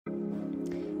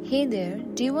Hey there,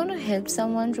 do you want to help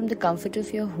someone from the comfort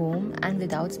of your home and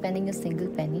without spending a single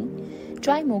penny?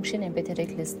 Try Mokshan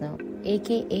Empathetic Listener,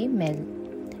 aka MEL.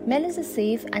 MEL is a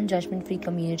safe and judgment-free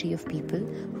community of people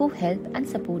who help and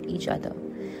support each other.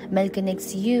 MEL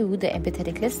connects you, the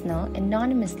empathetic listener,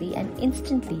 anonymously and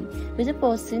instantly with a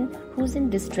person who's in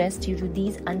distress due to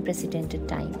these unprecedented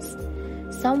times.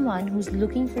 Someone who's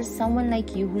looking for someone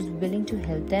like you who's willing to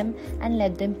help them and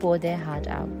let them pour their heart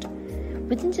out.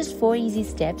 Within just 4 easy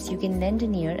steps, you can lend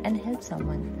an ear and help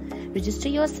someone. Register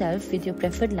yourself with your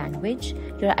preferred language.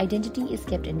 Your identity is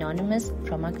kept anonymous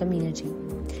from our community.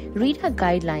 Read our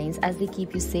guidelines as they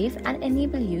keep you safe and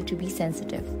enable you to be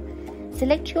sensitive.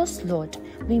 Select your slot.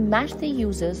 We match the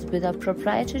users with our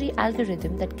proprietary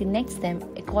algorithm that connects them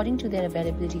according to their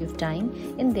availability of time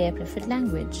in their preferred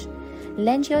language.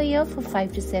 Lend your ear for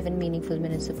 5 to 7 meaningful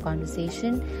minutes of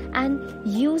conversation and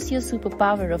use your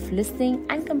superpower of listening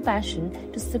and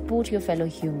compassion to support your fellow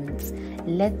humans.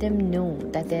 Let them know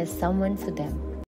that there's someone for them.